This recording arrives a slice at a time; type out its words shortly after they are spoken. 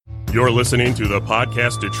You're listening to the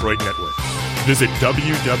Podcast Detroit Network. Visit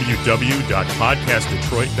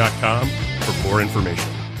www.podcastdetroit.com for more information.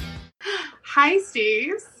 Hi,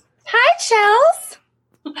 Steve. Hi,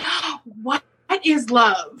 Chels. What is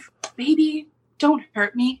love? Baby, don't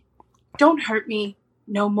hurt me. Don't hurt me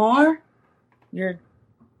no more.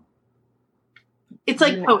 It's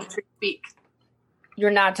like poetry speak.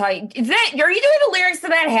 You're not talking. Are you doing the lyrics to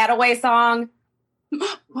that Hathaway song?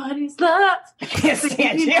 What is love? I can't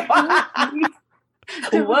stand you.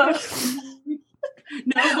 Whoa. No, whoa.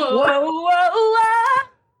 Whoa, whoa, whoa.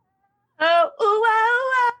 Oh, whoa,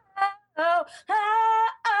 whoa,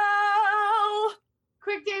 oh.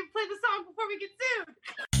 Quick, Dave, play the song before we get sued.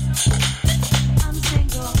 I'm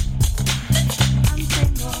single. I'm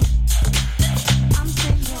single. I'm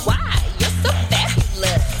single. Why? You're so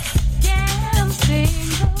fabulous. Yeah, I'm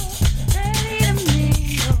single. Ready to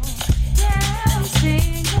mingle. Yeah, I'm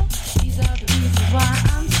single. These are the reasons why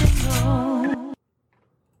I'm single.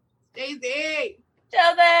 Daisy,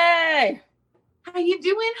 Chelsea. how you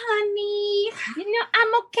doing, honey? You know,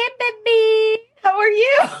 I'm okay, baby. How are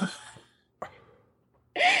you?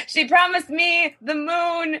 She promised me the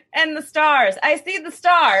moon and the stars. I see the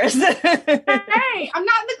stars. Hey, I'm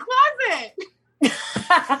not in the closet.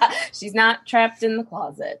 She's not trapped in the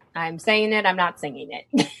closet. I'm saying it. I'm not singing it.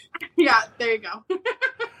 Yeah, there you go.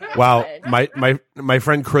 Wow, my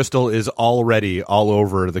friend Crystal is already all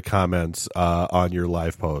over the comments on your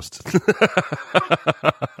live post. Should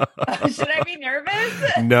I be nervous?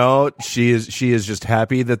 No, she is just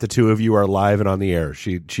happy that the two of you are live and on the air.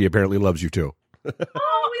 She apparently loves you too.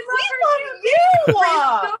 Oh, we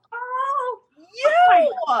Crystal.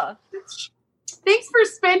 love you. Thanks for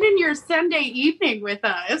spending your Sunday evening with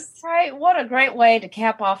us. Right. What a great way to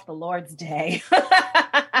cap off the Lord's Day.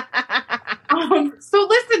 So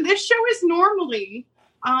listen, this show is normally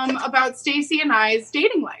about Stacy and I's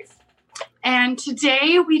dating life. And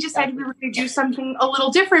today we decided we were going to do something a little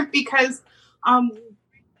different because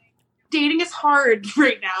dating is hard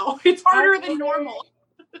right now. It's harder than normal.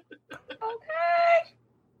 Okay.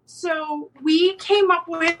 So we came up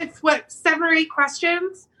with, 7 or 8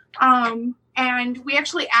 questions. And we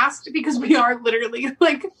actually asked, because we are literally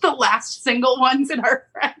like the last single ones in our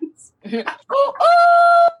friends. Kinda.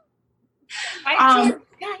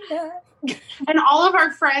 And all of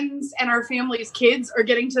our friends and our family's kids are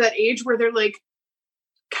getting to that age where they're like,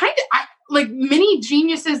 like mini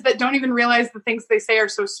geniuses that don't even realize the things they say are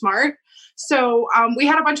so smart. So we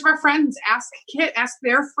had a bunch of our friends ask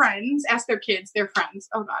their kids, their friends.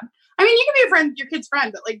 Oh God. I mean, you can be your kid's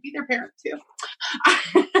friend, but like be their parent too. How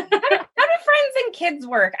do friends and kids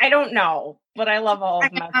work? I don't know, but I love all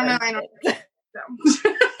of my friends. I know.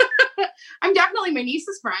 I'm definitely my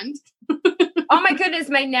niece's friend. Oh my goodness,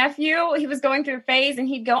 my nephew, he was going through a phase and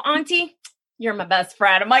he'd go, Auntie, you're my best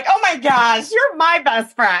friend. I'm like, oh my gosh, you're my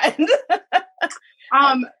best friend.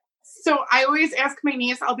 So I always ask my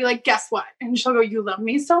niece, I'll be like, guess what? And she'll go, you love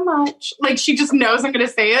me so much. Like she just knows I'm going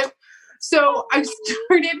to say it. So I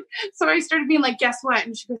started being like, guess what?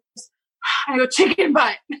 And she goes, I go, chicken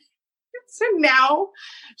butt. So now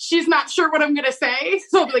she's not sure what I'm going to say.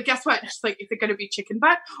 So I'll be like, guess what? She's like, is it going to be chicken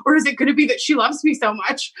butt? Or is it going to be that she loves me so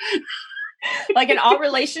much? Like in all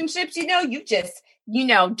relationships, you just,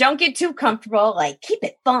 don't get too comfortable. Like keep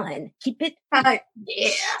it fun. Keep it. Yeah.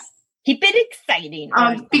 Keep it exciting.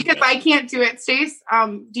 Because I can't do it, Stace.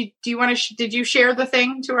 Do you want to? Did you share the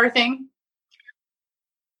thing to our thing?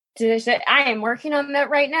 I am working on that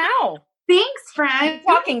right now. Thanks, friend.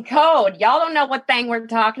 We're talking code. Y'all don't know what thing we're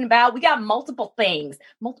talking about. We got multiple things,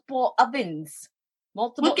 multiple ovens,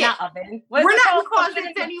 not oven. We're not in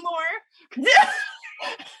closets anymore.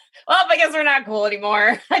 Well, I guess we're not cool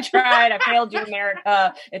anymore. I tried. I failed you,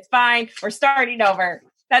 America. It's fine. We're starting over.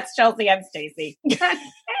 That's Chelsea and Stacy.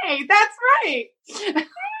 Hey, that's right.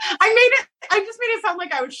 I just made it sound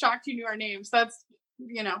like I was shocked you knew our names. That's,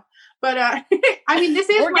 but I mean, this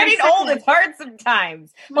is we're getting old. It's hard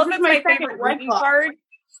sometimes. Well, that's my favorite greeting card.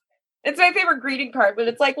 It's my favorite greeting card, but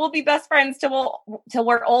it's like, we'll be best friends till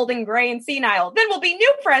we're old and gray and senile. Then we'll be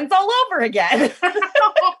new friends all over again.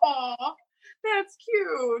 Aww, that's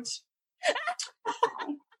cute.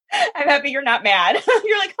 I'm happy you're not mad.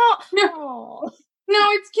 You're like, no,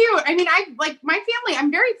 it's cute. I mean, I like my family.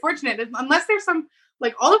 I'm very fortunate. Unless there's some,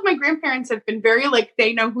 like all of my grandparents have been very like,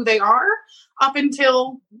 they know who they are up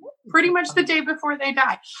until pretty much the day before they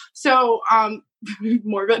die. So,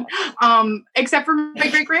 morbid. Except for my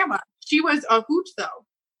great grandma. She was a hoot though.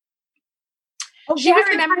 Oh, yeah,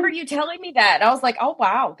 I remember you telling me that. I was like, oh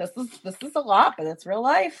wow, this is a lot, but it's real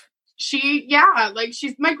life.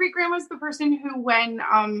 she's my great grandma's the person who, when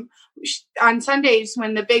on Sundays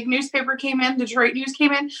when the big newspaper came in, Detroit News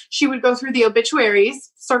came in, she would go through the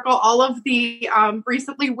obituaries, circle all of the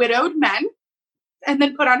recently widowed men, and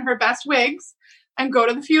then put on her best wigs and go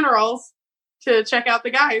to the funerals to check out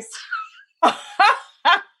the guys.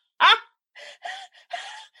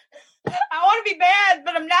 I want to be bad,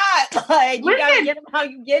 but I'm not. Like, you gotta get them how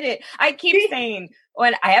you get it. I keep saying,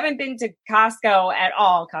 when I haven't been to Costco at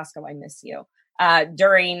all, Costco, I miss you,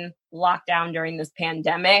 during lockdown, during this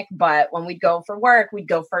pandemic. But when we'd go for work, we'd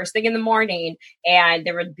go first thing in the morning, and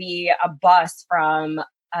there would be a bus from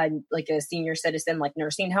like a senior citizen, like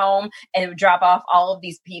nursing home, and it would drop off all of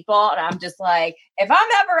these people. And I'm just like, if I'm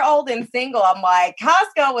ever old and single, I'm like,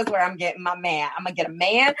 Costco is where I'm getting my man. I'm going to get a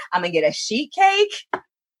man. I'm going to get a sheet cake.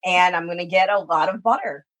 And I'm going to get a lot of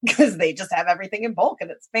butter because they just have everything in bulk and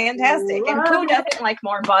it's fantastic. And who doesn't like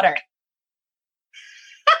more butter?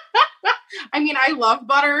 I mean, I love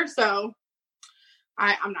butter, so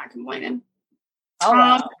I'm not complaining. Oh,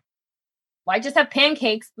 wow. Why just have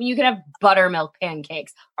pancakes when you can have buttermilk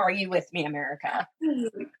pancakes? Are you with me, America?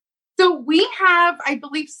 So we have, I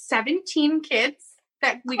believe, 17 kids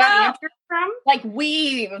that we got answers from. Like,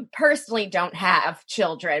 we personally don't have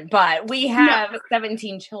children, but we have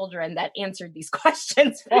 17 children that answered these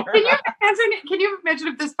questions for us. Can you imagine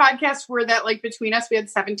if this podcast were that, like, between us we had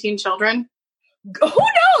 17 children? Who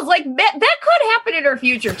knows? Like, that could happen in our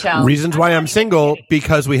future, child. Reasons why I'm single,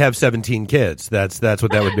 because we have 17 kids. That's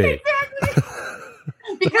what that would be. Exactly.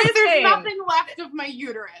 Because there's nothing left of my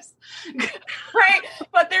uterus. Right?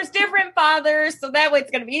 But there's different fathers, so that way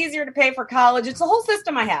it's going to be easier to pay for college. It's a whole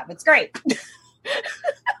system I have. It's great. Don't say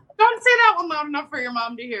that one loud enough for your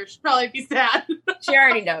mom to hear. She'd probably be sad. She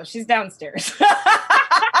already knows. She's downstairs.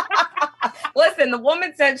 Listen, the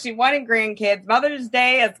woman said she wanted grandkids. Mother's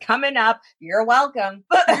Day is coming up. You're welcome.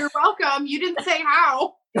 You're welcome. You didn't say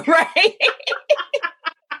how. Right?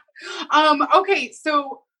 Okay,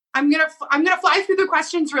 so I'm gonna fly through the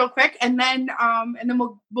questions real quick, and then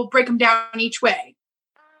we'll break them down each way.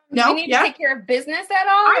 No, do we need to take care of business at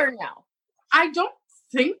all, or no? I don't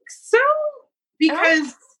think so,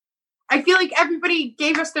 because I feel like everybody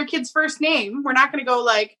gave us their kid's first name. We're not going to go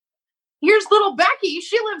like, here's little Becky.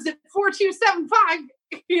 She lives at 4275.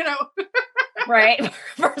 You know, right?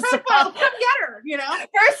 First of all, come get her. You know,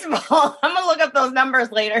 first of all, I'm gonna look up those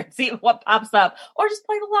numbers later and see what pops up, or just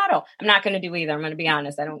play the lotto. I'm not gonna do either. I'm gonna be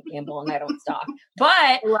honest. I don't gamble and I don't stalk.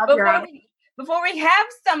 But before we have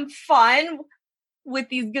some fun with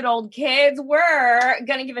these good old kids, we're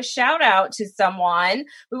gonna give a shout out to someone.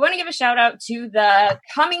 We want to give a shout out to the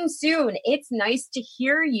Coming Soon. It's Nice to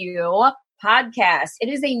Hear You podcast. It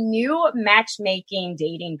is a new matchmaking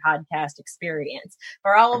dating podcast experience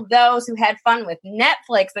for all of those who had fun with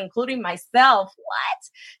Netflix, including myself.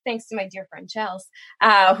 Thanks to my dear friend Chels,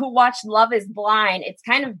 who watched Love is Blind. It's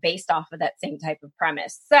kind of based off of that same type of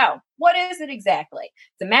premise. So what is it exactly?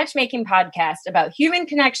 It's a matchmaking podcast about human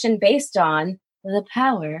connection based on the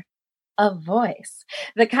power of voice.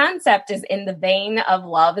 The concept is in the vein of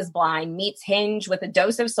Love is Blind meets Hinge with a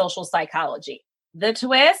dose of social psychology. The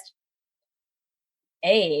twist?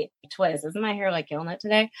 Isn't my hair like killing it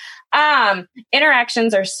today?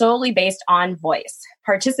 Interactions are solely based on voice.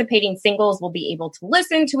 Participating singles will be able to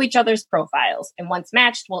listen to each other's profiles, and once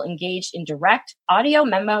matched will engage in direct audio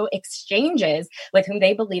memo exchanges with whom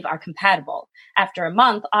they believe are compatible. After a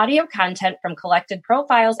month, audio content from collected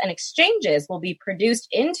profiles and exchanges will be produced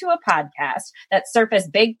into a podcast that surface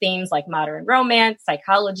big themes like modern romance,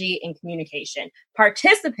 psychology, and communication.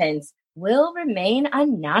 Participants will remain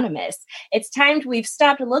anonymous. It's time we've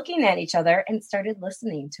stopped looking at each other and started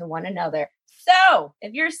listening to one another. So,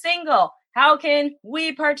 if you're single, how can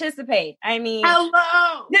we participate? I mean,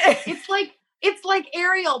 hello. It's like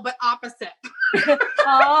Ariel, but opposite. So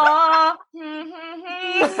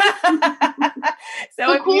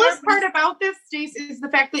the coolest part about this, Stace, is the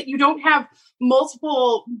fact that you don't have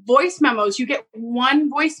multiple voice memos. You get one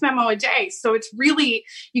voice memo a day. So it's really,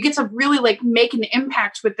 you get to really like make an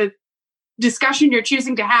impact with the discussion you're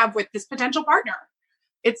choosing to have with this potential partner.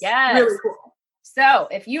 It's really cool. So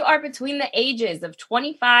if you are between the ages of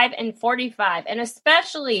 25 and 45, and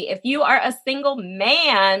especially if you are a single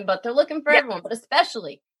man, but they're looking for everyone, but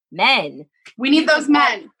especially men. We need those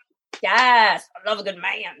men. Yes, I love a good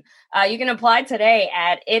man. You can apply today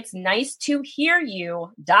at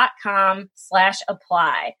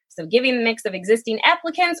itsnicetohearyou.com/apply. So giving a mix of existing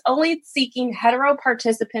applicants, only seeking hetero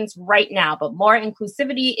participants right now, but more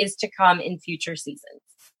inclusivity is to come in future seasons.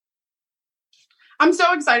 I'm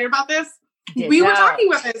so excited about this. We were talking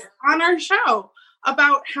about this on our show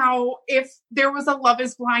about how if there was a Love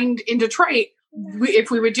is Blind in Detroit, if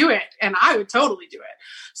we would do it, and I would totally do it.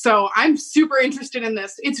 So I'm super interested in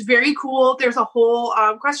this. It's very cool. There's a whole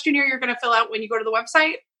questionnaire you're going to fill out when you go to the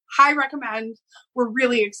website. High recommend. We're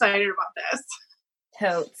really excited about this.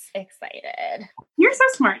 Totes excited. You're so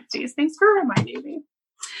smart, Steve. Thanks for reminding me.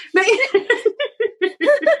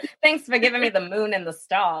 Thanks for giving me the moon and the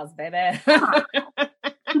stars, baby.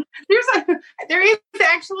 There is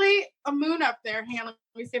actually a moon up there. Hang on, let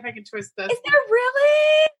me see if I can twist this. Is there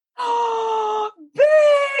really? Oh,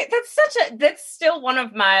 big. That's still one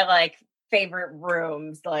of my like favorite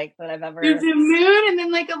rooms, like that I've ever. There's a moon and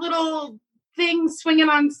then like a little thing swinging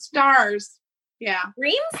on stars. Yeah.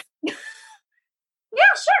 Dreams?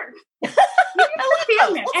 Yeah, sure.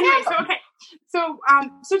 Anyway, so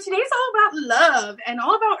today's all about love and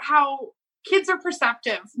all about how kids are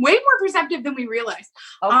perceptive, way more perceptive than we realize.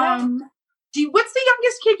 Okay. What's the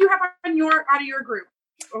youngest kid you have out of your group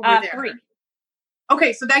over there? 3.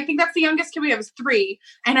 Okay, so I think that's the youngest kid we have is 3,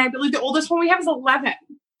 and I believe the oldest one we have is 11.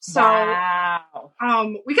 So, wow.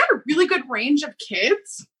 We got a really good range of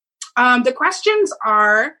kids. The questions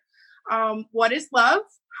are, what is love?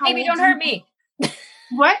 Baby, don't hurt me.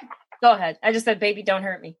 What? Go ahead. I just said, baby, don't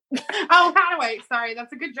hurt me. Oh, how do I? Sorry,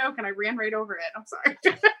 that's a good joke, and I ran right over it. I'm sorry.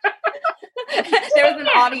 There was an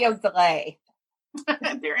audio delay.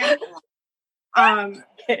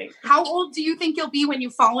 Kidding. How old do you think you'll be when you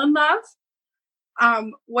fall in love?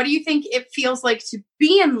 What do you think it feels like to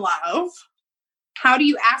be in love? How do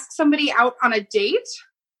you ask somebody out on a date?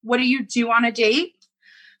 What do you do on a date?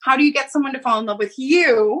 How do you get someone to fall in love with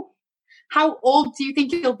you? How old do you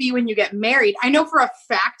think you'll be when you get married? I know for a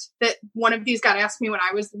fact that one of these got asked me when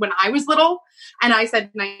I was little, and I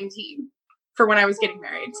said 19 for when I was getting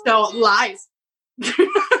married. So lies.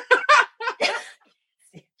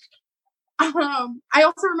 I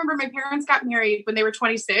also remember my parents got married when they were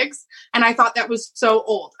 26, and I thought that was so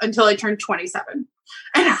old until I turned 27.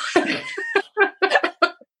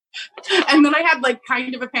 And then I had like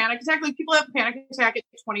kind of a panic attack. Like people have a panic attack at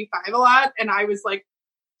 25 a lot, and I was like,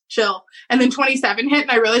 chill. And then 27 hit,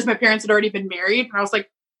 and I realized my parents had already been married, and I was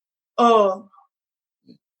like, oh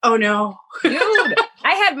no. Dude,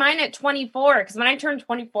 I had mine at 24, because when I turned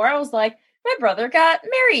 24, I was like, my brother got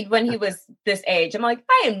married when he was this age. I'm like,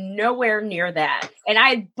 I am nowhere near that. And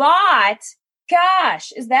I bought,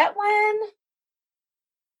 gosh, is that when?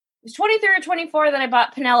 It was 23 or 24 that I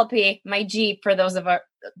bought Penelope, my Jeep, for those of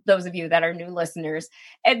you that are new listeners.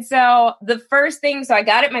 And so the first thing, so I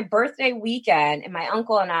got it my birthday weekend, and my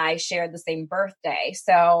uncle and I shared the same birthday.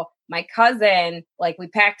 So my cousin, like, we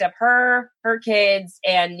packed up her kids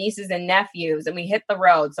and nieces and nephews, and we hit the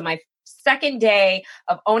road. So my second day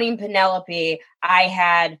of owning Penelope, I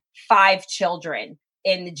had 5 children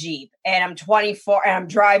in the Jeep, and I'm 24 and I'm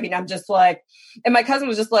driving. I'm just like, and my cousin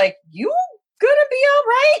was just like, you gonna be all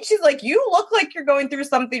right? She's like, you look like you're going through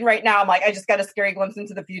something right now. I'm like, I just got a scary glimpse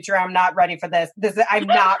into the future. I'm not ready for this. I'm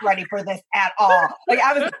not ready for this at all. Like,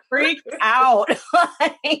 I was freaked out.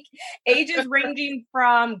 Like, ages ranging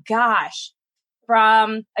from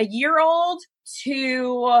a year-old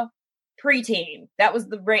to preteen. That was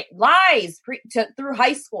the range. Through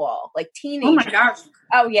high school, like teenage. Oh my gosh.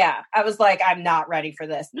 Oh yeah. I was like, I'm not ready for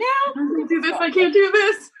this. No. I can't do this. I can't do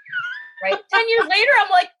this. Right. 10 years later,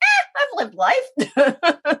 I'm like, I've lived life.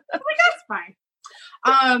 That's fine.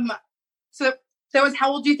 So that was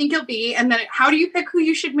how old do you think you'll be? And then how do you pick who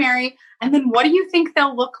you should marry? And then what do you think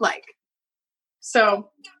they'll look like?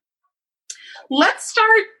 So let's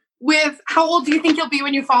start with how old do you think you'll be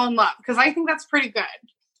when you fall in love? Because I think that's pretty good.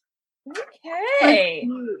 Okay.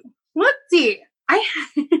 Let's see.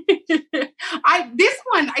 This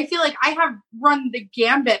one, I feel like I have run the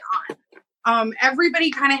gambit on. Everybody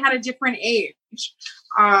kind of had a different age.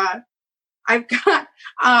 I've got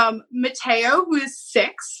Mateo, who is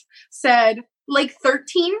 6, said like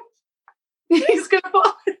 13. He's gonna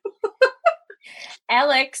fall.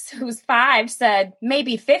 Alex, who's 5, said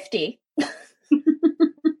maybe 50.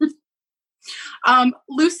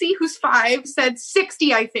 Lucy, who's 5, said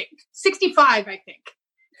 60, I think. 65, I think.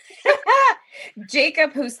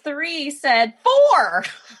 Jacob, who's 3, said 4.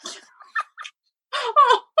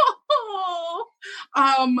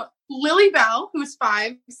 Lily Bell, who's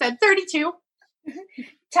 5, said 32.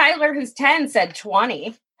 Tyler, who's 10, said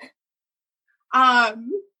 20.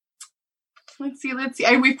 Let's see.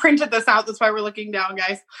 We printed this out. That's why we're looking down,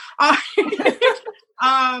 guys.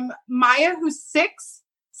 Maya, who's 6,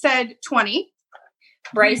 said 20.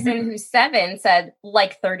 Bryson, who's 7, said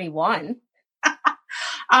like 31.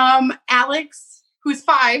 Alex, who's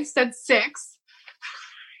 5, said 6.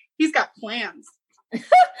 He's got plans.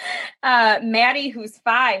 Maddie, who's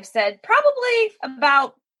 5, said probably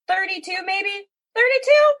about 32, maybe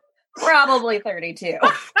 32. Probably 32.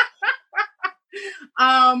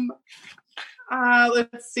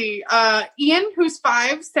 Let's see. Ian, who's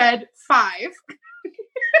 5, said 5.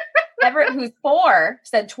 Everett, who's 4,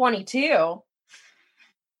 said 22.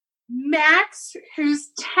 Max,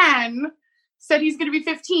 who's 10, said he's going to be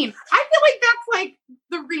 15. I feel like that's like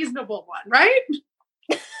the reasonable one, right?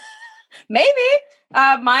 Maybe.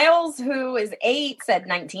 Miles, who is 8, said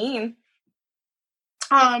 19.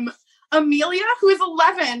 Amelia, who is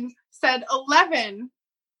 11, said 11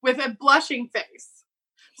 with a blushing face.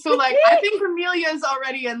 So, like, I think Amelia is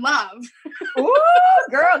already in love. Ooh,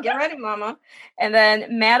 girl, get ready, mama. And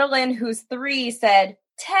then Madeline, who's 3, said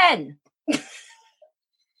 10.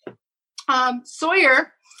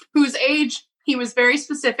 Sawyer, whose age, he was very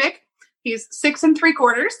specific. He's 6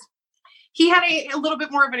 3/4. He had a little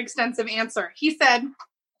bit more of an extensive answer. He said,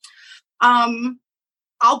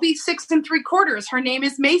 I'll be 6 3/4. Her name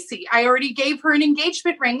is Macy. I already gave her an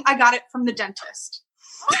engagement ring. I got it from the dentist.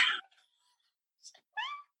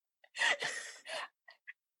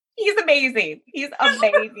 He's amazing. He's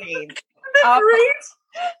amazing. Great.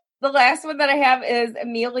 The last one that I have is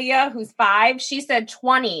Amelia, who's 5. She said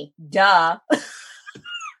 20. Duh.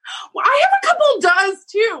 Well, I have a couple does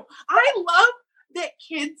too. I love that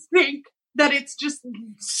kids think that it's just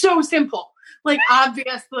so simple. Like,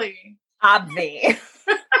 obviously. Obvi.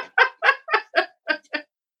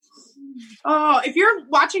 Oh, if you're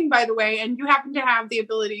watching, by the way, and you happen to have the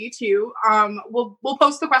ability to, we'll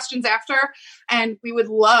post the questions after, and we would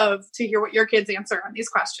love to hear what your kids answer on these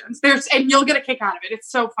questions. And you'll get a kick out of it. It's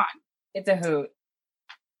so fun. It's a hoot.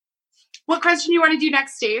 What question you want to do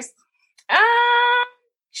next, Stace?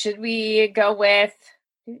 Should we go with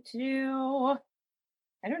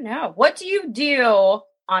I don't know. What do you do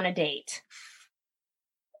on a date?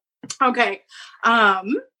 Okay.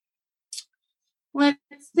 Let's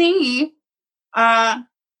see.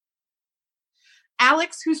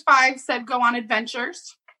 Alex, who's 5, said go on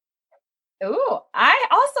adventures. Ooh, I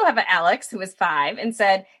also have an Alex who is 5 and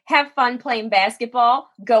said, have fun playing basketball,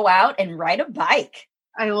 go out and ride a bike.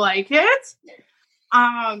 I like it.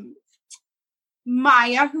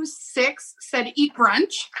 Maya, who's 6, said eat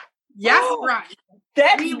brunch. Yes, brunch.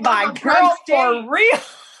 That's my girl for real.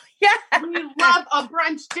 Yeah. We love a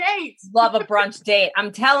brunch date. Love a brunch date.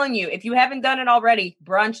 I'm telling you, if you haven't done it already,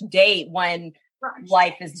 brunch date when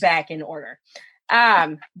life is back in order.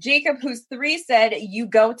 Jacob, who's 3, said you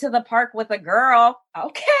go to the park with a girl.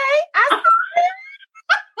 Okay.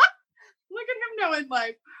 Look at him knowing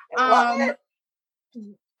life. Love it.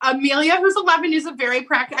 Amelia, who's 11, is a very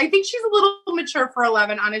practical. I think she's a little mature for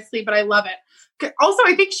 11, honestly, but I love it. Also,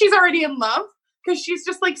 I think she's already in love because she's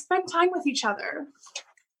just like spend time with each other.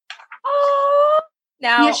 Oh,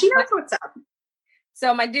 now yeah, she knows what's up.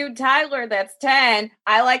 So my dude Tyler, that's 10.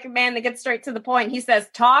 I like a man that gets straight to the point. He says,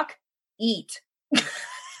 "Talk, eat." I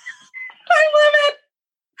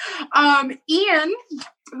love it. Ian,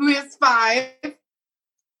 who is 5,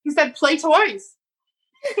 he said, "Play toys."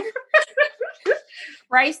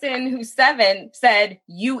 Bryson, who's 7, said,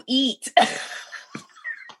 "You eat."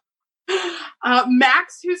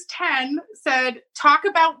 Max, who's 10, said, "Talk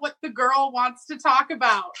about what the girl wants to talk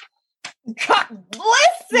about." God,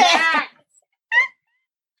 listen. Max.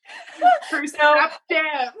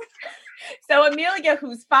 Perceptive. So Amelia,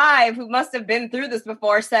 who's 5, who must have been through this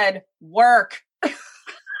before, said, "Work."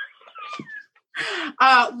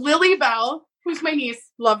 Lily Bell, who's my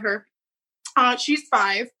niece, love her. She's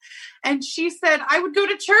 5, and she said, "I would go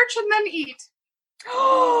to church and then eat."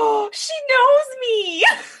 Oh, she knows me.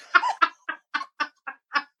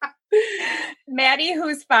 Maddie,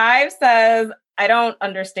 who's 5, says, "I don't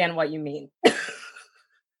understand what you mean."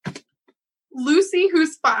 Lucy,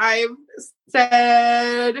 who's 5,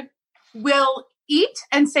 said, "We'll eat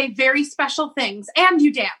and say very special things, and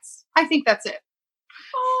you dance." I think that's it.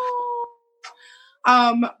 Oh.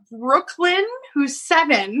 Brooklyn, who's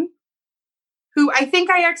 7, who I think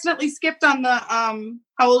I accidentally skipped on the how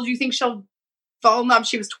old do you think she'll fall in love?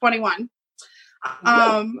 She was 21.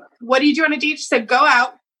 What do you do on a date? She said, "Go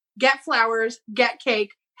out, get flowers, get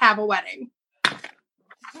cake, have a wedding."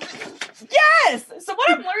 Yes. So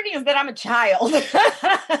what I'm learning is that I'm a child.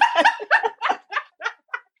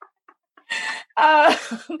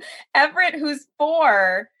 Everett, who's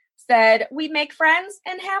 4, said, "We make friends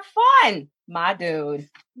and have fun." My dude.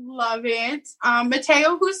 Love it.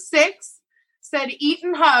 Mateo, who's 6, said, "Eat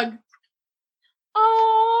and hug."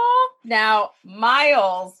 Oh. Now,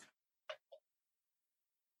 Miles.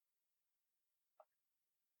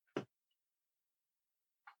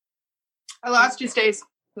 I lost you, Stace.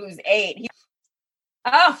 Who's 8.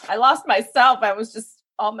 I lost myself. I was just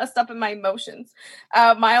all messed up in my emotions.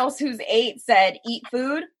 Miles, who's 8, said, eat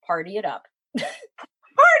food, party it up. Party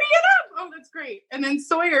it up! Oh, that's great. And then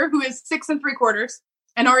Sawyer, who is 6 3/4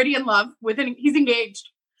 and already in love he's engaged.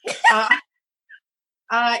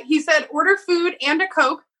 He said, order food and a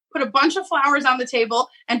Coke, put a bunch of flowers on the table,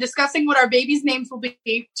 and discussing what our babies' names will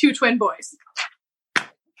be, 2 twin boys.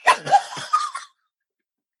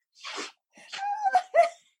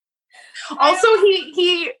 Also,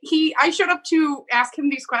 I showed up to ask him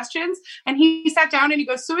these questions, and he sat down and he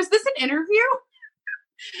goes, so is this an interview?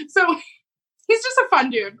 So he's just a fun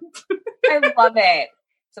dude. I love it.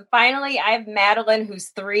 So finally, I have Madeline, who's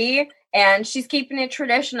 3, and she's keeping it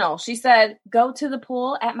traditional. She said, go to the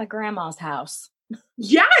pool at my grandma's house.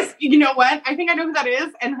 Yes! You know what? I think I know who that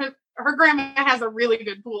is, and her grandma has a really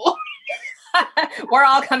good pool. We're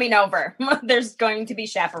all coming over. There's going to be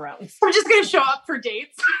chaperones. We're just going to show up for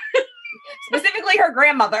dates. Specifically, her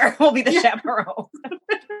grandmother will be the chaperone.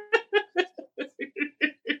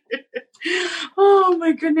 Oh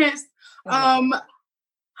my goodness. How do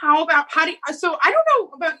I don't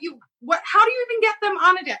know about you. How do you even get them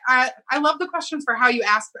on a date? I love the questions for how you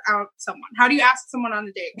ask out someone. How do you ask someone on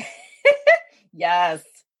a date? Yes.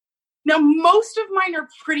 Now, most of mine are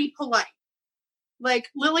pretty polite. Like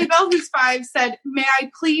Lily Bell, who's 5, said, may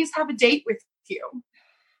I please have a date with you?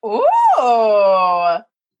 Ooh.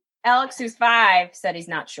 Alex, who's 5, said he's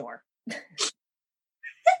not sure.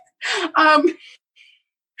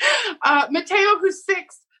 Mateo, who's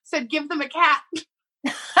 6, said, give them a cat.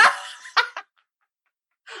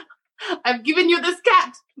 I've given you this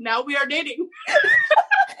cat. Now we are dating.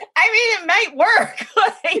 I mean, it might work.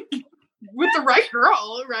 With the right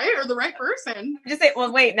girl, right? Or the right person. Just say,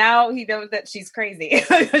 well, wait, now he knows that she's crazy.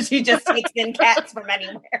 She just takes in cats from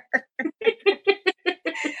anywhere.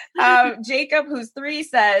 Jacob, who's 3,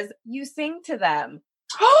 says, you sing to them.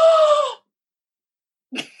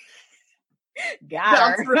 Got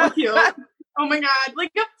her. That's real cute. Oh my God.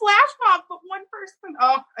 Like a flash mob, but one person.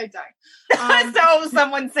 Oh, I die. So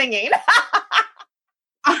someone singing.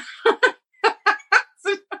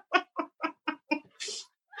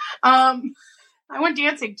 I went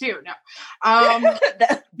dancing too. No.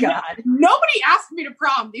 God. Nobody asked me to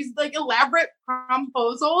prom. These like elaborate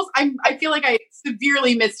promposals. I feel like I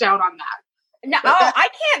severely missed out on that. No, I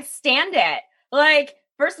can't stand it. Like,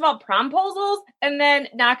 first of all, promposals, and then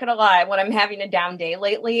not gonna lie, when I'm having a down day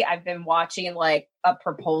lately, I've been watching like a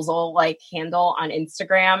proposal like handle on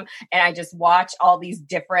Instagram, and I just watch all these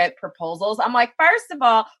different proposals. I'm like, first of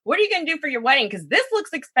all, what are you gonna do for your wedding? Because this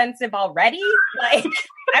looks expensive already. Like,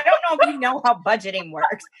 I don't know if you know how budgeting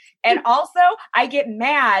works. And also, I get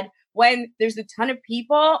mad when there's a ton of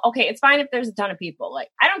people. Okay, it's fine if there's a ton of people. Like,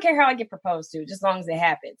 I don't care how I get proposed to, just as long as it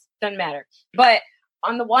happens. Doesn't matter. But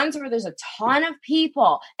on the ones where there's a ton of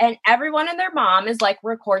people and everyone and their mom is like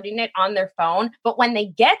recording it on their phone, but when they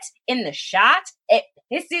get in the shot, it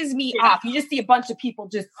pisses me off. You just see a bunch of people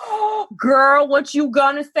just, oh, girl, what you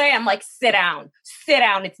gonna say? I'm like, sit down.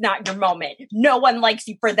 It's not your moment. No one likes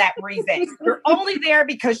you for that reason. You're only there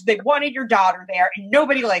because they wanted your daughter there and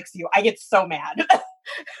nobody likes you. I get so mad.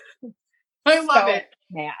 I love it.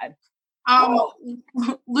 Mad.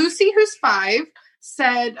 Lucy, who's 5,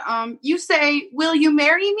 said, you say, will you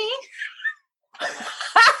marry me?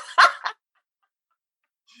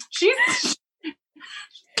 She's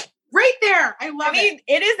right there. I love it.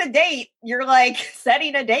 It is a date. You're like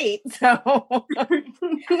setting a date. So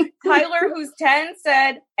Tyler, who's 10,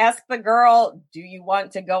 said, ask the girl, do you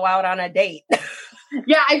want to go out on a date?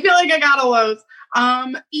 Yeah, I feel like I got all those.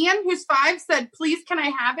 Ian, who's 5, said, please, can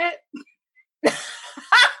I have it? Have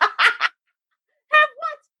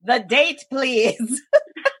what? The date, please.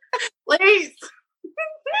 Please.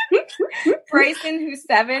 Bryson, who's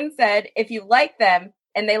 7, said, if you like them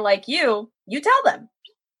and they like you, you tell them.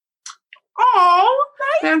 Oh,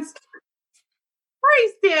 that's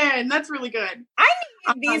Bryson. That's really good. I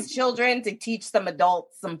need these children to teach some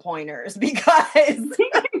adults some pointers because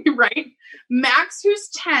right. Max, who's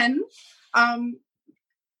 10,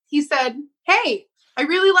 he said, hey, I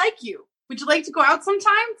really like you. Would you like to go out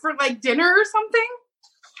sometime for like dinner or something?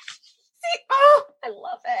 See, oh, I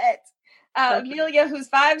love it. Amelia, who's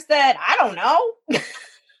 5, said, I don't know.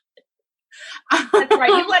 That's right.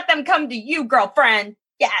 You let them come to you, girlfriend.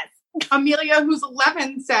 Yes. Amelia, who's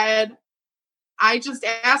 11, said, I just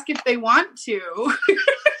ask if they want to.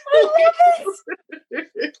 I love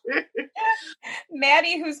it.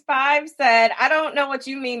 Maddie, who's 5, said, I don't know what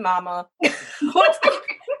you mean, mama. Which I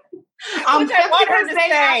want her to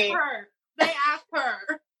say. They asked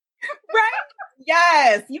her. Right?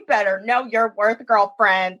 Yes. You better know your worth,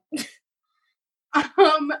 girlfriend.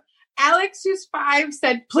 Alex, who's 5,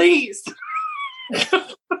 said, please.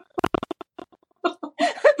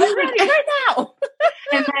 I'm ready right now.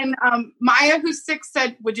 And then Maya, who's 6,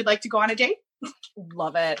 said, would you like to go on a date?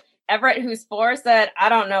 Love it. Everett, who's 4, said, I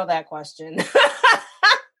don't know that question.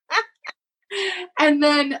 And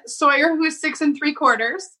then Sawyer, who is 6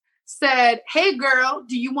 3/4, said, hey, girl,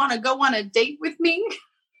 do you want to go on a date with me?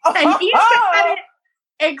 And he said it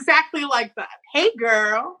exactly like that. Hey,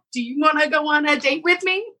 girl, do you want to go on a date with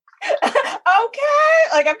me? Okay.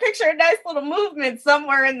 Like, I picture a nice little movement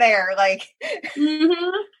somewhere in there. Like,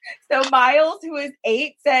 So Miles, who is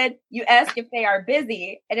 8, said, you ask if they are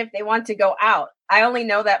busy and if they want to go out. I only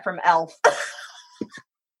know that from Elf.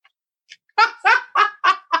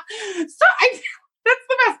 So that's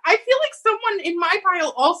the best. I feel like someone in my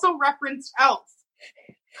pile also referenced Elf.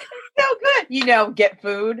 So good. You know, get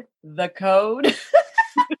food, the code.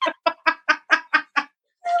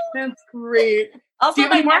 That's great. Also, Do you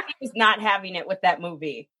my have any more? nephew was not having it with that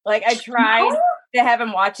movie. Like, I tried to have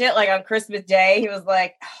him watch it, like, on Christmas Day. He was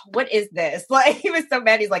like, what is this? Like, he was so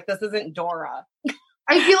mad. He's like, this isn't Dora.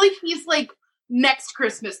 I feel like he's like, next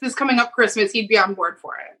Christmas, this coming up Christmas, he'd be on board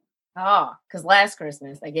for it. Oh, because last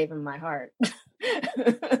Christmas, I gave him my heart.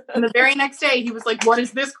 And the very next day, he was like, what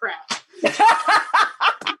is this crap? This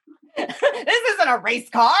isn't a race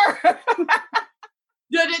car.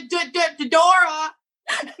 Dora.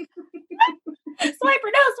 Swiper,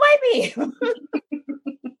 no, swipey.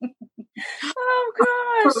 Oh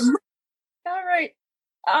gosh. All right.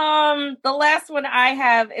 The last one I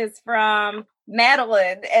have is from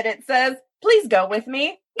Madeline, and it says, please go with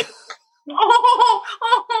me.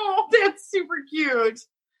 Oh, that's super cute.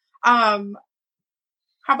 How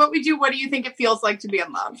about we do, what do you think it feels like to be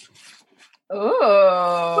in love?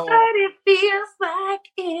 Ooh. What it feels like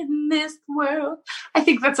in this world. I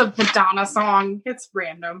think that's a Madonna song. It's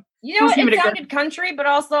random. You know, Let's give it it a go. sounded country, but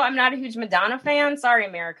also I'm not a huge Madonna fan. Sorry,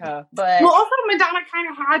 America. But Well, also Madonna kind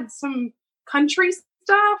of had some country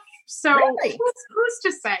stuff. So Really? who's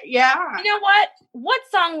to say? Yeah. you know what? What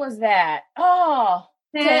song was that? Oh,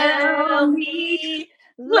 tell me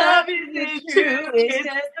love is the truth. It's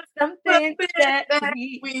just something that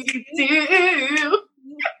we do.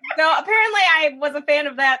 So apparently I was a fan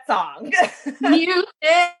of that song. Music.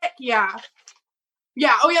 Yeah.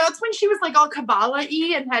 Yeah. Oh, yeah. That's when she was like all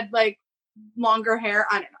Kabbalah-y and had like longer hair.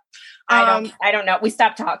 I don't know. I don't know. We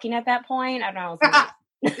stopped talking at that point. I don't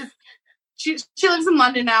know. She lives in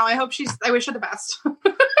London now. I wish her the best.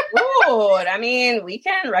 Ooh, I mean, we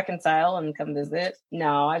can reconcile and come visit.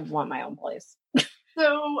 No, I want my own place.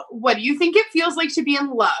 So what do you think it feels like to be in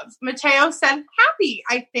love? Mateo said happy,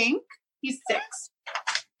 I think. He's 6.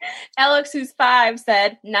 Alex, who's 5,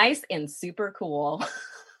 said nice and super cool.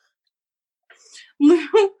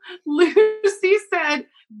 Lucy said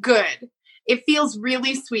good. It feels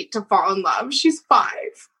really sweet to fall in love. She's 5.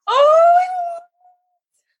 Oh,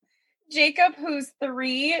 Jacob, who's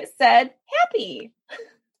 3, said happy.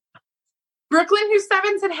 Brooklyn, who's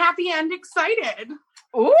 7, said happy and excited.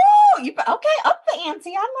 Ooh, okay, up the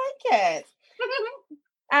ante. I like it.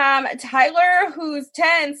 Tyler, who's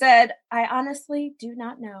 10, said, I honestly do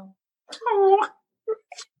not know. Oh.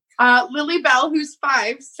 Lily Bell, who's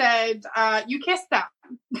 5, said, you kissed them.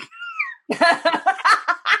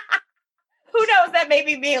 Who knows? That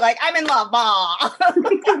maybe me. Like, I'm in love.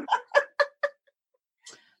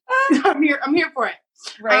 I'm here for it.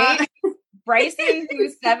 Right? Bryson,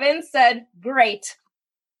 who's 7, said, great.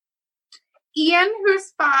 Ian,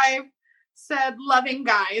 who's 5, said, loving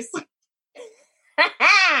guys.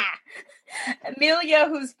 Amelia,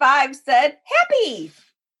 who's 5, said, happy.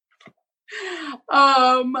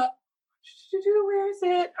 Where is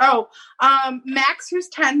it? Oh, Max, who's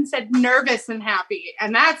 10, said nervous and happy.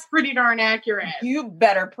 And that's pretty darn accurate. You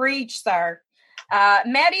better preach, sir.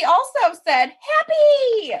 Maddie also said,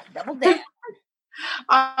 happy. Double dip.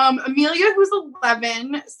 Amelia, who's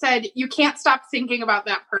 11, said, you can't stop thinking about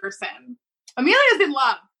that person. Amelia's in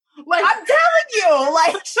love. Like, I'm telling you,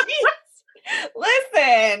 like,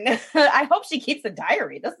 listen, I hope she keeps a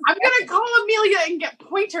diary. I'm going to call Amelia and get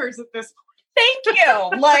pointers at this point. Thank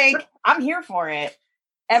you. Like, I'm here for it.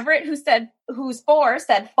 Everett, who's 4,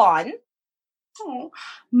 said fun. Oh.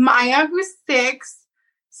 Maya, who's 6,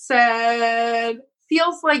 said,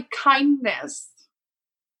 feels like kindness.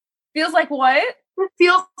 Feels like what? It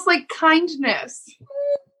feels like kindness.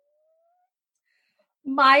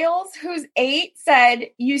 Miles, who's 8, said,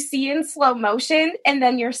 you see in slow motion and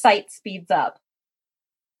then your sight speeds up.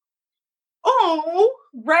 Oh.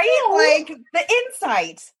 Right? Oh. Like, the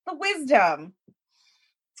insight, the wisdom.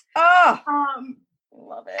 Oh,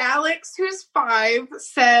 love it. Alex, who's 5,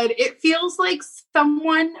 said, it feels like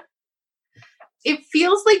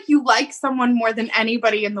you like someone more than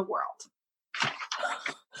anybody in the world.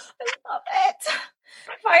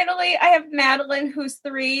 finally, I have Madeline, who's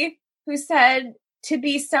 3, who said, to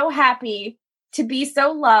be so happy, to be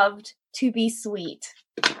so loved, to be sweet.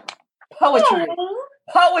 Poetry.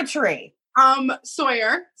 Poetry.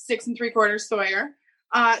 Sawyer, 6 3/4 Sawyer,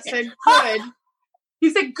 said good. He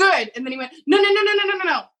said good, and then he went,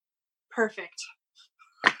 no. Perfect.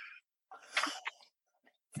 I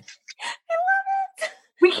love it.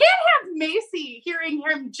 We can't have Macy hearing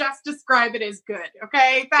him just describe it as good,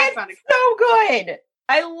 okay? That's not It's so good.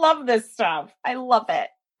 I love this stuff. I love it.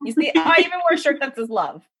 You see, I even wore a shirt that says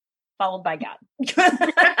love, followed by God.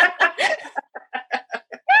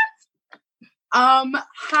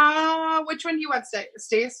 Which one do you want,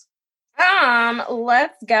 Stace?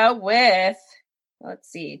 Let's go with, let's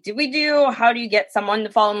see. Did we do how do you get someone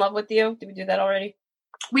to fall in love with you? Did we do that already?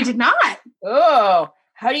 We did not. Oh,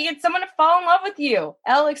 how do you get someone to fall in love with you?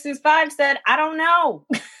 Alex, who's 5, said, I don't know.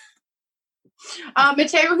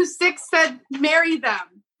 Mateo, who's 6, said, marry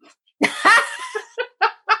them.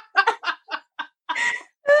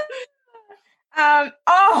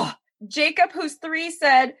 Jacob, who's 3,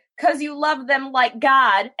 said, because you love them like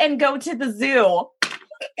God and go to the zoo.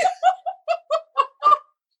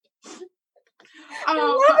 I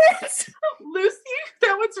love it. Lucy,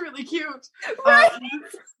 that one's really cute. Right?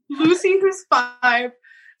 Lucy, who's 5,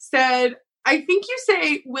 said, I think you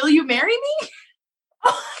say, will you marry me?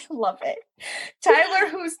 Oh, I love it. Tyler,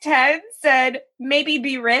 who's 10, said, maybe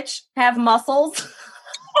be rich, have muscles.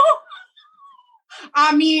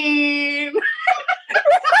 I mean...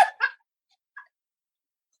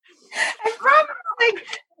 I promise, like,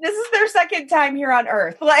 this is their second time here on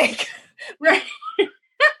Earth. Like, right.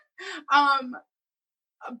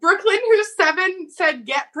 Brooklyn, who's 7, said,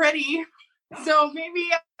 get pretty. So maybe,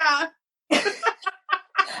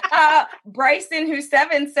 Bryson, who's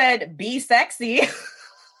 7, said, be sexy.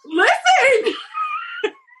 Listen!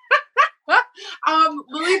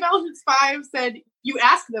 Lily Bell, who's 5, said, you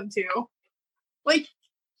ask them to. Like,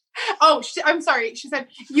 I'm sorry. She said,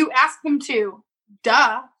 you ask them to.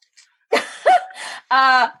 Duh.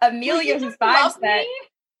 Amelia, who's 5, said,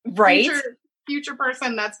 right? Future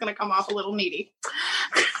person that's going to come off a little needy.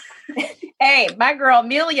 Hey, my girl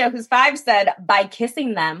Amelia, who's 5, said, by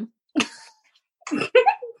kissing them.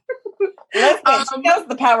 Listen, she knows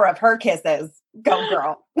the power of her kisses. Go,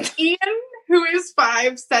 girl. Ian, who is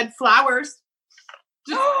 5, said flowers.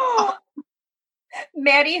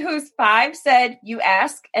 Maddie, who's 5, said, you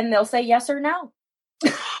ask and they'll say yes or no.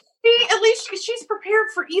 See, at least she's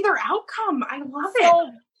prepared for either outcome. I love it.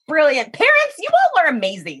 So brilliant. Parents, you all are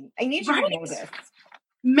amazing. I need you to know this.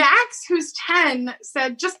 Max, who's 10,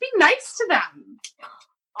 said, just be nice to them.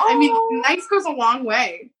 I mean, nice goes a long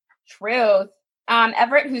way. Truth.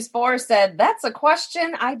 Everett, who's 4, said, that's a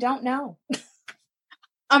question I don't know.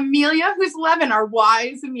 Amelia, who's 11, our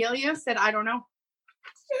wise Amelia, said, I don't know.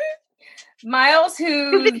 Miles,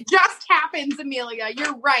 who... It just happens, Amelia.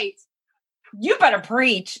 You're right. You better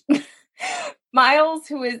preach. Miles,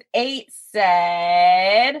 who is 8,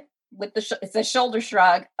 said, with the it's a shoulder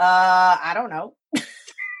shrug, I don't know.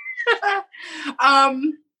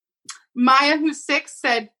 Maya, who's 6,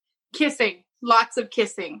 said, kissing. Lots of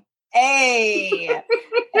kissing. Hey.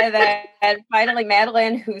 And then finally,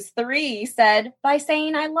 Madeline, who's 3, said, by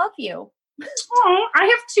saying I love you. Oh, I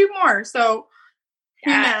have 2 more. So,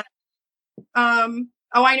 yeah.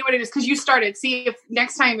 I know what it is because you started. See, if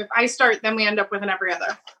next time if I start, then we end up with an every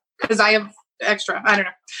other because I have extra. I don't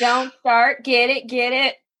know. Don't start. Get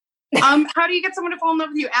it. How do you get someone to fall in love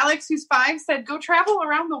with you? Alex, who's 5, said, go travel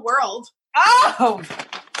around the world. Oh,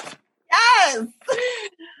 yes.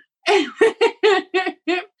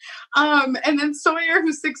 And then Sawyer,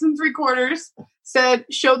 who's 6 3/4, said,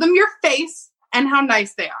 show them your face and how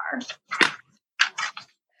nice they are.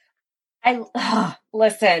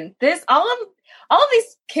 Listen, all of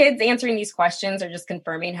these kids answering these questions are just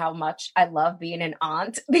confirming how much I love being an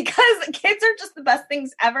aunt because kids are just the best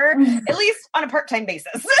things ever, at least on a part-time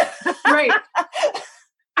basis. Right.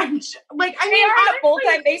 On a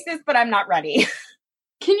full-time basis, but I'm not ready.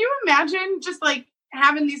 Can you imagine just like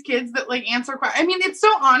having these kids that like answer questions? I mean, it's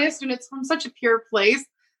so honest and it's from such a pure place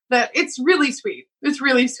that it's really sweet. It's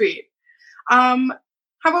really sweet. How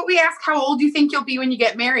about we ask how old you think you'll be when you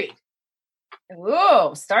get married?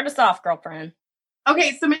 Ooh, start us off, girlfriend.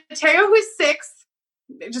 Okay, so Mateo, who's 6,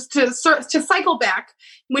 just to cycle back,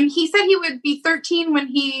 when he said he would be 13 when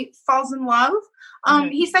he falls in love,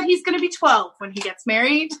 he said he's going to be 12 when he gets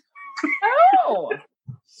married. Oh.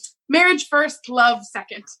 Marriage first, love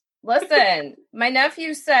second. Listen, my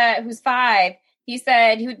nephew said, who's 5, he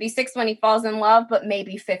said he would be 6 when he falls in love, but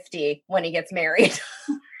maybe 50 when he gets married.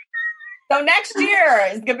 So next year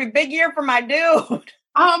is going to be a big year for my dude.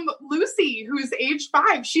 Lucy, who's age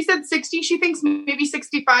 5, she said 60. She thinks maybe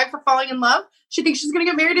 65 for falling in love. She thinks she's going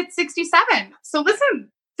to get married at 67. So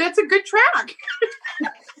listen, that's a good track.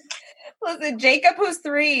 Listen, Jacob, who's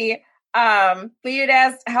 3, we had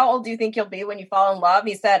asked, how old do you think you'll be when you fall in love?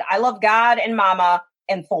 He said, I love God and Mama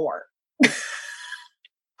and 4.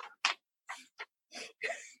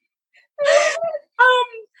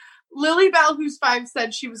 Lily Bell, who's 5,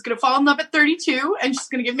 said she was going to fall in love at 32 and she's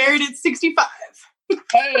going to get married at 65.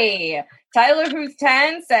 Hey, Tyler, who's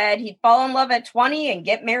 10, said he'd fall in love at 20 and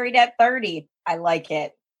get married at 30. I like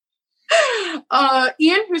it.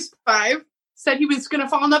 Ian, who's 5, said he was going to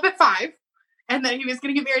fall in love at 5 and then he was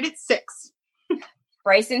going to get married at 6.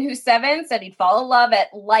 Bryson, who's 7, said he'd fall in love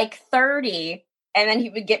at like 30 and then he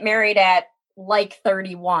would get married at like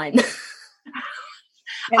 31.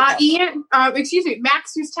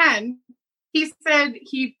 Max, who's 10, he said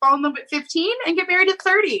he'd fall in love at 15 and get married at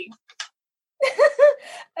 30.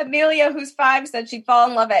 Amelia, who's 5, said she'd fall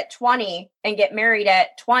in love at 20 and get married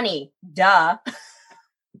at 20. Duh.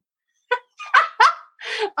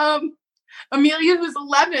 Amelia, who's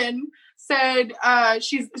 11, said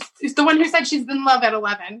she's the one who said she's in love at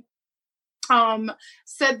 11.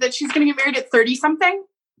 Said that she's going to get married at 30 something.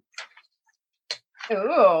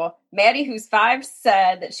 Ooh. Maddie, who's 5,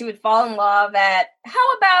 said that she would fall in love at,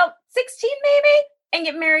 how about 16 maybe? And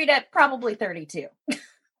get married at probably 32.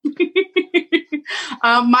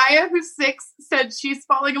 Maya, who's 6, said she's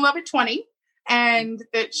falling in love at 20 and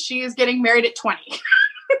that she is getting married at 20.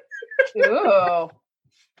 Ooh.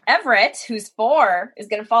 Everett, who's 4, is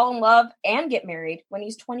going to fall in love and get married when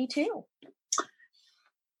he's 22.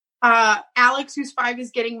 Alex, who's 5,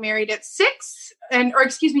 is getting married at 6,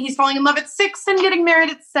 he's falling in love at 6 and getting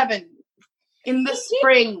married at 7 in the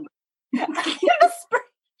spring. In the spring.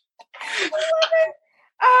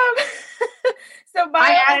 So Miles,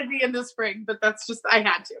 I added the in the spring, but that's just, I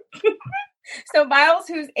had to. So Miles,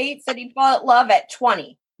 who's 8, said he'd fall in love at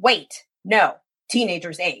 20. Wait, no,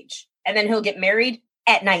 teenager's age. And then he'll get married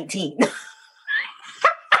at 19.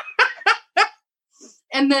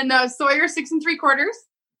 And then Sawyer, 6 3/4,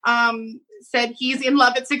 said he's in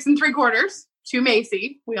love at 6 3/4 to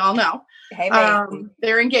Macy. We all know. Hey, Macy.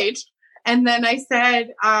 They're engaged. And then I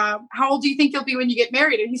said, how old do you think you'll be when you get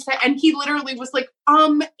married? And he literally was like,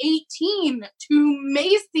 18 to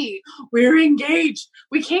Macy. We're engaged.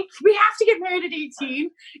 We have to get married at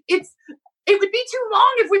 18. It would be too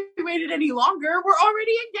long if we waited any longer. We're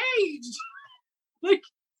already engaged. Like,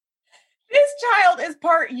 this child is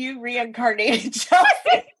part you reincarnated,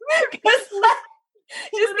 Chelsea.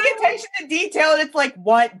 Just the attention to detail. It's like,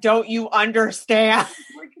 what don't you understand?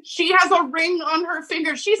 Like, she has a ring on her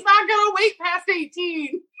finger. She's not gonna wait past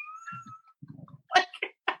 18. He's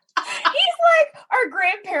like our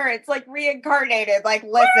grandparents, like reincarnated. Like,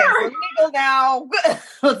 listen, we're legal now.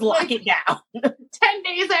 Let's lock it down. 10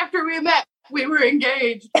 days after we met, we were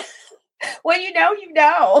engaged. When you know, you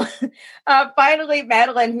know. Finally,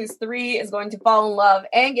 Madeline, who's 3, is going to fall in love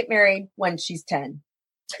and get married when she's 10.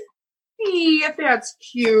 That's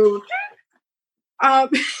cute.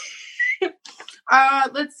 Let's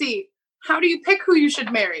see. How do you pick who you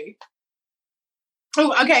should marry?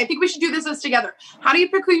 Oh, okay. I think we should do this together. How do you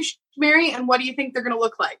pick who you should marry, and what do you think they're going to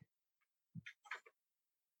look like?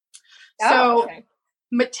 Okay.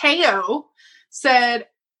 Mateo said,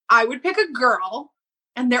 I would pick a girl,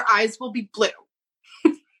 and their eyes will be blue.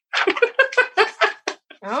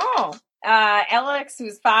 Oh. Alex,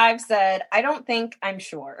 who's 5, said, I don't think, I'm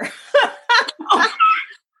sure.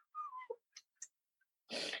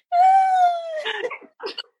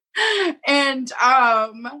 And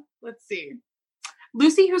let's see.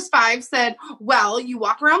 Lucy, who's 5, said, well, you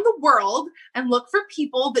walk around the world and look for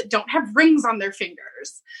people that don't have rings on their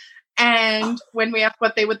fingers. And when we asked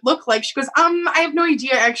what they would look like, she goes, I have no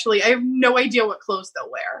idea, actually. I have no idea what clothes they'll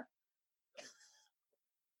wear.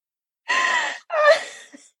 I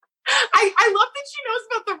love that she knows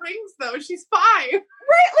about the rings, though. She's 5. Right,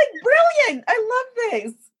 like, brilliant. I love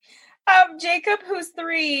this. Jacob, who's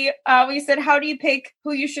 3, we said, how do you pick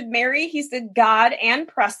who you should marry? He said, God and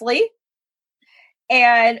Presley.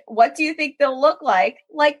 And what do you think they'll look like?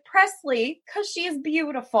 Like Presley, because she is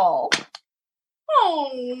beautiful. Oh,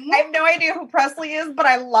 I have no idea who Presley is, but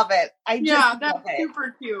I love it. That's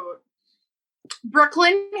super cute.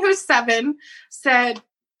 Brooklyn, who's 7, said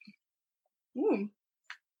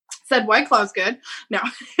White Claw's good. No.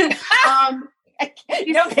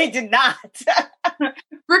 No, they did not.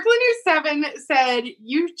 Brooklyn, who's 7, said,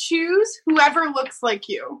 you choose whoever looks like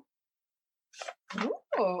you.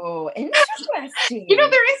 Oh, interesting. You know,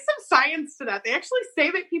 there is some science to that. They actually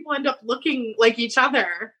say that people end up looking like each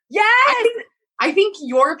other. Yes! I think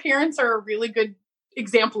your parents are a really good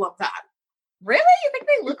example of that. Really? You think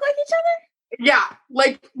they look like each other? Yeah,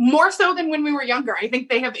 like more so than when we were younger. I think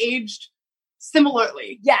they have aged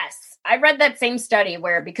similarly. Yes. I read that same study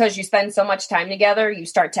where because you spend so much time together, you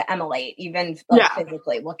start to emulate, even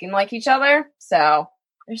physically looking like each other. So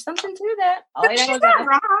there's something to that. All But I know she's is not that,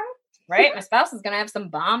 wrong. right? My spouse is going to have some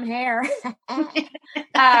bomb hair.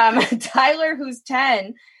 Tyler, who's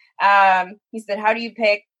 10, he said, how do you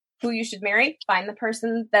pick who you should marry? Find the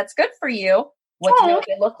person that's good for you. What do you know what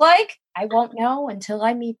they look like? I won't know until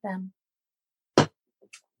I meet them.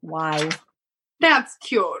 Why? That's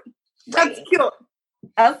cute. That's cute.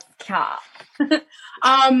 Okay.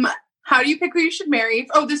 How do you pick who you should marry?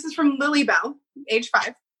 Oh, this is from Lily Bell, age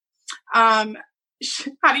 5.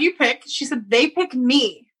 How do you pick? She said, they pick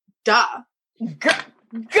me. Duh. Go,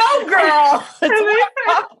 girl. And then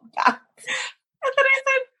I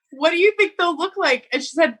said, what do you think they'll look like? And she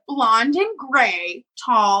said, blonde and gray,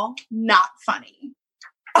 tall, not funny.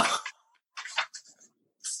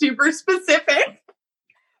 Super specific.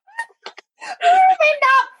 Why are they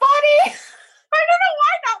not funny? I don't know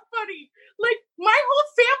why not funny. Like, my whole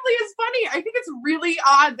family is funny. I think it's really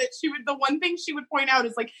odd that the one thing she would point out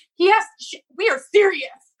is like, we are serious.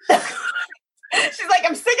 She's like,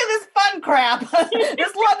 I'm sick of this fun crap.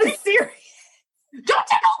 This love is serious. Don't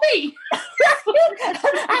tickle me.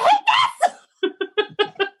 I hate this.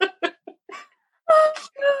 Oh,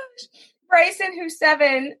 gosh. Bryson, who's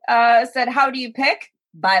 7, said, how do you pick?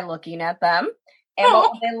 By looking at them. And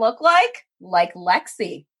what will they look like? Like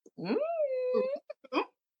Lexi. Mm.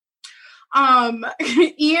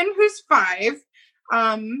 Ian, who's 5,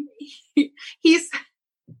 he's,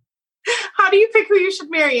 how do you pick who you should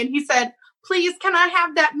marry? And he said, please, can I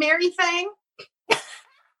have that Mary thing?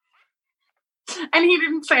 And he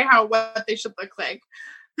didn't say what they should look like.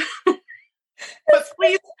 But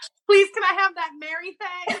please, can I have that Mary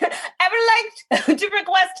thing? I would like to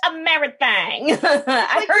request a Mary thing.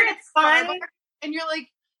 I heard it's fun. Starbucks, and you're like,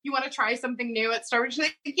 you want to try something new at Starbucks? You're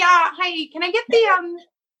like, yeah, hey, can I get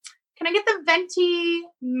the venti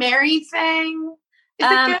Mary thing? Is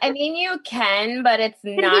it good? I mean, you can, but it's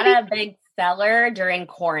not a big seller during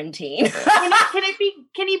quarantine.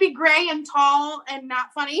 Can he be gray and tall and not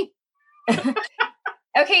funny?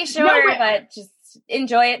 Okay, sure, but just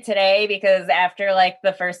enjoy it today because after like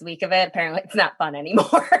the first week of it, apparently it's not fun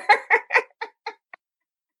anymore.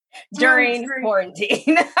 During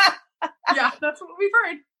quarantine. Yeah, that's what we've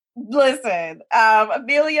heard. Listen,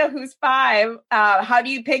 Amelia, who's 5, how do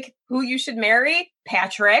you pick who you should marry?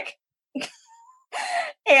 Patrick.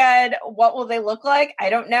 And what will they look like? I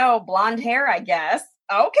don't know. Blonde hair, I guess.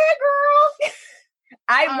 Okay, girl.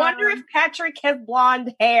 I wonder if Patrick has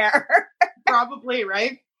blonde hair. Probably,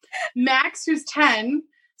 right? Max, who's 10,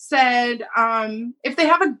 said if they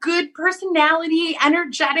have a good personality,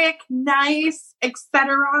 energetic, nice,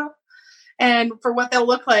 etc., and for what they'll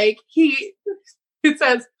look like, it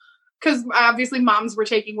says, because obviously moms were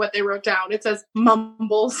taking what they wrote down. It says,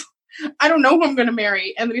 mumbles. I don't know who I'm going to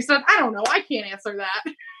marry. And then he said, I don't know. I can't answer that.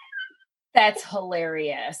 That's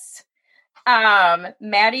hilarious.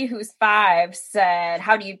 Maddie, who's 5, said,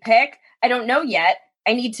 how do you pick? I don't know yet.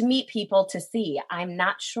 I need to meet people to see. I'm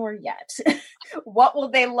not sure yet. What will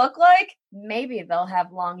they look like? Maybe they'll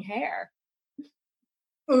have long hair.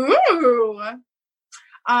 Ooh.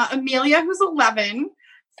 Amelia, who's 11,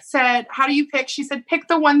 said, how do you pick? She said, pick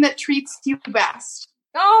the one that treats you best.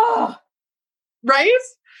 Oh, right?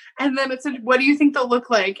 And then it said, what do you think they'll look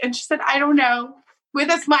like? And she said, I don't know, with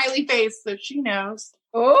a smiley face, so she knows.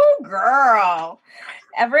 Oh, girl.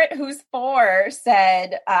 Everett, who's 4,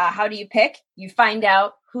 said, how do you pick? You find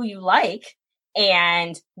out who you like.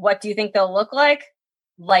 And what do you think they'll look like?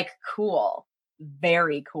 Like cool.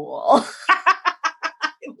 Very cool.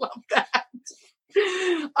 I love that.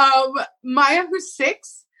 Maya, who's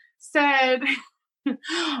 6, said,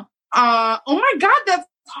 oh my God, that's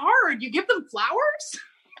hard. You give them flowers?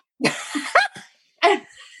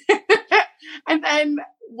 And then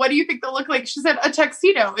what do you think they'll look like? She said a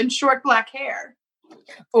tuxedo and short black hair.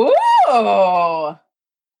 Ooh.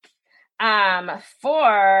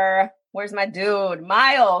 4, where's my dude?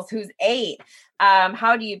 Miles, who's 8.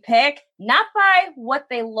 How do you pick? Not by what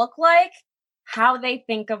they look like, how they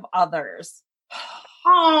think of others.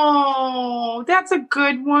 Oh, that's a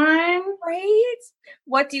good one. Right?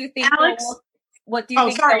 What do you think? Alex? What do you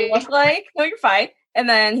think they'll look like? No, you're fine. And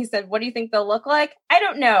then he said, what do you think they'll look like? I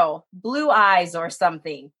don't know. Blue eyes or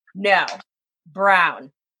something. No.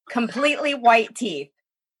 Brown. Completely white teeth.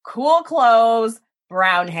 Cool clothes.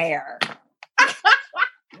 Brown hair.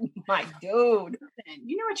 My dude.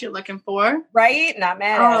 You know what you're looking for. Right? Not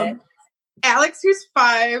mad at it. Alex, who's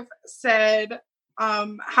 5, said,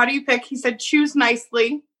 How do you pick? He said, choose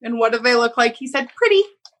nicely. And what do they look like? He said, pretty.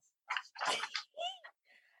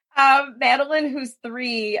 Madeline, who's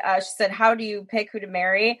 3, she said, how do you pick who to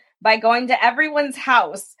marry? By going to everyone's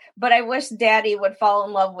house, but I wish daddy would fall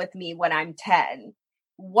in love with me when I'm 10.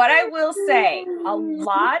 What I will say, a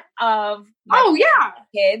lot of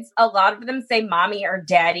kids, a lot of them say mommy or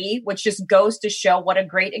daddy, which just goes to show what a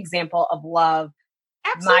great example of love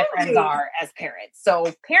my friends are as parents.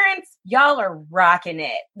 So parents, y'all are rocking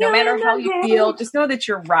it. No matter how you feel, just know that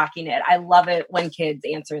you're rocking it. I love it when kids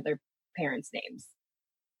answer their parents' names.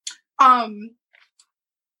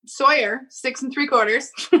 Sawyer, 6 3/4,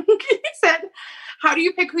 he said, how do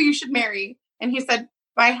you pick who you should marry? And he said,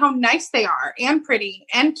 by how nice they are, and pretty,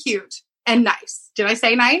 and cute, and nice. Did I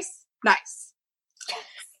say nice? Nice.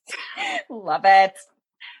 Love it.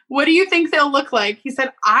 What do you think they'll look like? He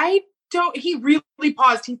said, he really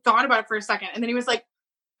paused. He thought about it for a second. And then he was like,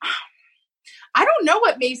 I don't know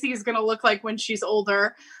what Macy is going to look like when she's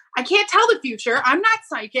older. I can't tell the future. I'm not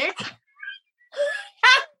psychic.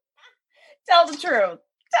 Tell the truth.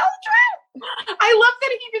 Tell the truth. I love that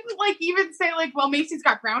he didn't even say well, Macy's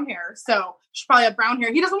got brown hair, so she probably have brown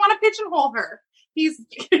hair. He doesn't want to pigeonhole her. He's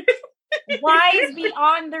wise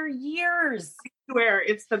beyond their years. I swear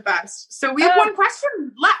it's the best. So we have one question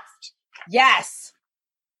left. Yes.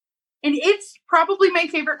 And it's probably my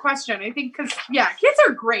favorite question. I think because, kids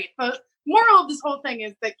are great. The moral of this whole thing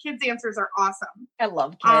is that kids' answers are awesome. I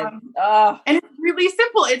love kids. And it's really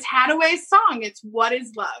simple. It's Hadaway's song. It's What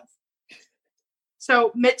is Love?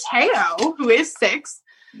 So Mateo, who is 6,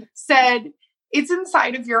 said, it's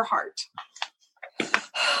inside of your heart.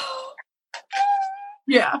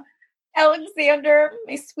 Yeah. Alexander,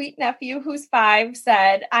 my sweet nephew, who's 5,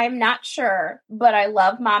 said, I'm not sure, but I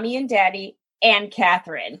love mommy and daddy and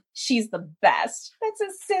Catherine. She's the best. That's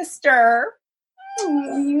a sister.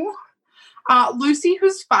 Lucy,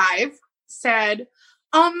 who's 5, said,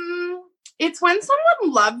 it's when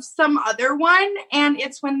someone loves some other one, and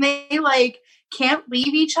it's when they can't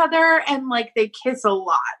leave each other and they kiss a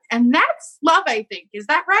lot. And that's love, I think. Is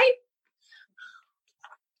that right?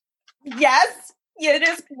 Yes, it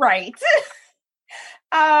is right.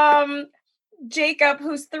 Jacob,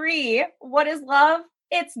 who's 3, what is love?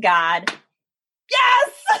 It's God.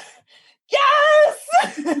 Yes! Yes!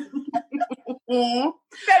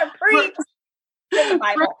 Better preach. In the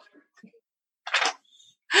Bible.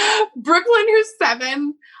 Brooklyn, who's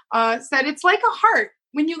 7, said it's like a heart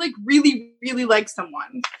when you really, really like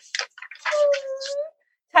someone.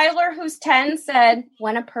 Tyler, who's 10, said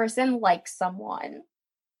when a person likes someone.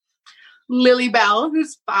 Lily Bell,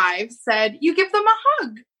 who's 5, said you give them a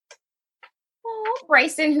hug. Oh,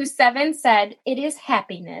 Bryson, who's 7, said it is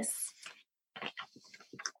happiness.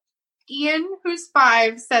 Ian, who's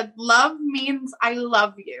 5, said love means I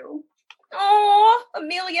love you. Oh,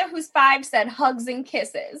 Amelia, who's 5, said hugs and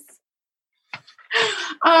kisses.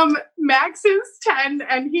 Max is 10,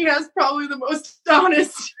 and he has probably the most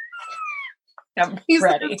honest. He's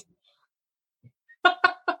ready.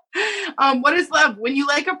 What is love? When you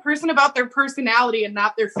like a person about their personality and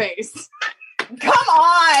not their face. Come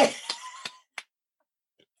on!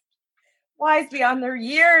 Wise beyond their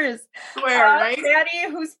years. Swear, right?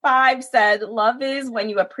 Daddy, who's 5, said love is when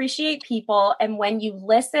you appreciate people and when you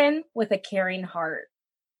listen with a caring heart.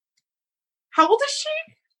 How old is she?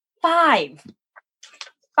 5.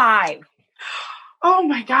 Oh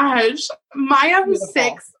my gosh. Maya, who's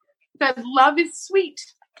Beautiful. 6, said love is sweet.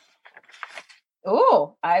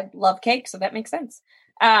 Oh, I love cake, so that makes sense.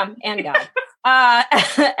 And God.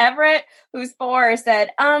 Everett, who's 4, said,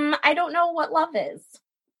 I don't know what love is.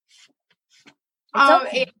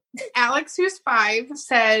 Okay. Alex, who's 5,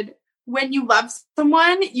 said, when you love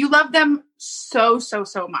someone, you love them so, so,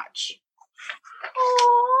 so much.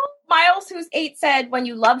 Aww. Miles, who's 8, said, when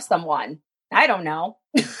you love someone. I don't know.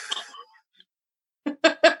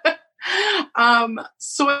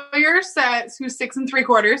 Sawyer says, who's 6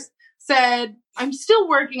 3/4, said, I'm still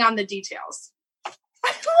working on the details. I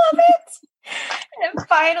love it. And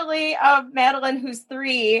finally, Madeline, who's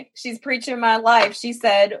 3, she's preaching my life. She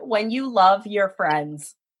said, when you love your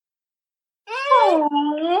friends.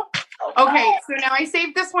 Aww. Okay, so now I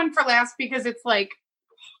saved this one for last because it's I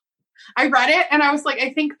read it and I was like,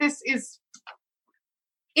 I think this is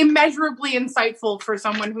immeasurably insightful for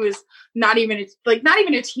someone who is not even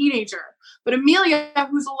a teenager. But Amelia,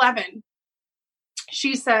 who's 11,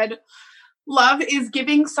 she said, love is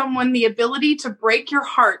giving someone the ability to break your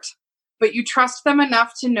heart, but you trust them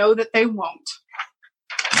enough to know that they won't.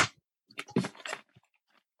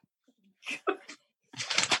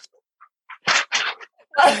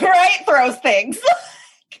 Right? Throws things.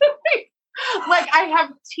 Like, I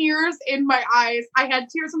have tears in my eyes. I had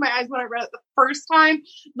tears in my eyes when I read it the first time.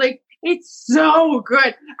 Like, it's so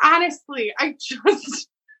good. Honestly, I just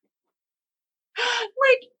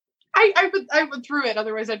like I would through it,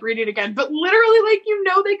 otherwise I'd read it again. But literally, like, you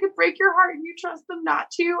know, they could break your heart and you trust them not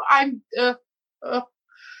to. I'm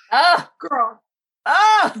girl.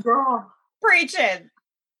 Girl. Preaching.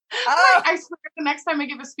 I swear the next time I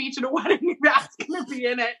give a speech at a wedding, that's gonna be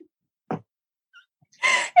in it.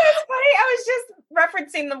 It's funny. I was just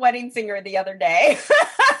referencing The Wedding Singer the other day.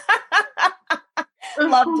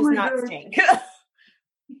 Love does not stink.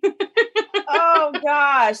 Oh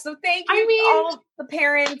gosh. So thank you to all the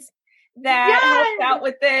parents that helped out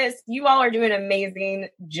with this. You all are doing an amazing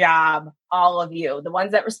job. All of you. The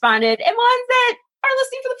ones that responded and ones that are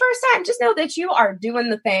listening for the first time. Just know that you are doing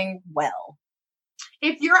the thing well.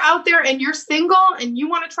 If you're out there and you're single and you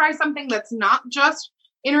want to try something that's not just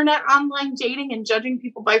internet online dating and judging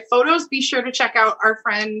people by photos, be sure to check out our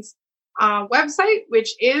friend's website,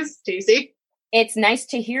 which is, Stacey, it's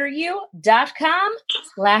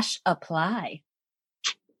nicetohearyou.com/apply.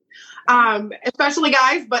 Especially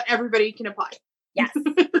guys, but everybody can apply. Yes.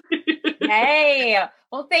 Hey.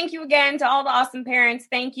 Well, thank you again to all the awesome parents.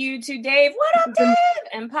 Thank you to Dave. What up, Dave?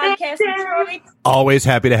 And Podcast Detroit. Always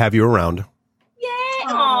happy to have you around. Yay.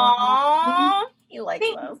 Aww. He likes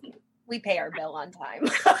us. We pay our bill on time.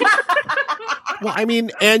 Well, I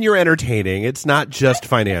mean, and you're entertaining. It's not just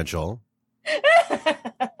financial.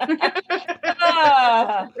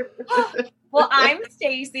 Well, I'm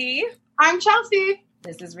Stacey. I'm Chelsea.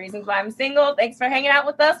 This is Reasons Why I'm Single. Thanks for hanging out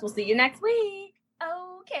with us. We'll see you next week.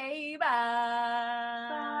 Okay, bye.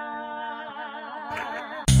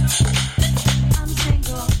 I'm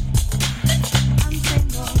single. I'm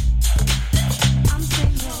single. I'm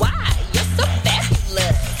single. Why? You're so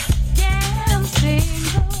fabulous. Yeah, I'm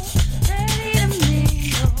single. Ready to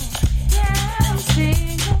mingle. Yeah, I'm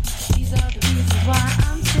single. These are the reasons why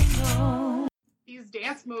I'm single. These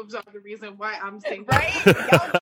dance moves are the reason why I'm single. Right?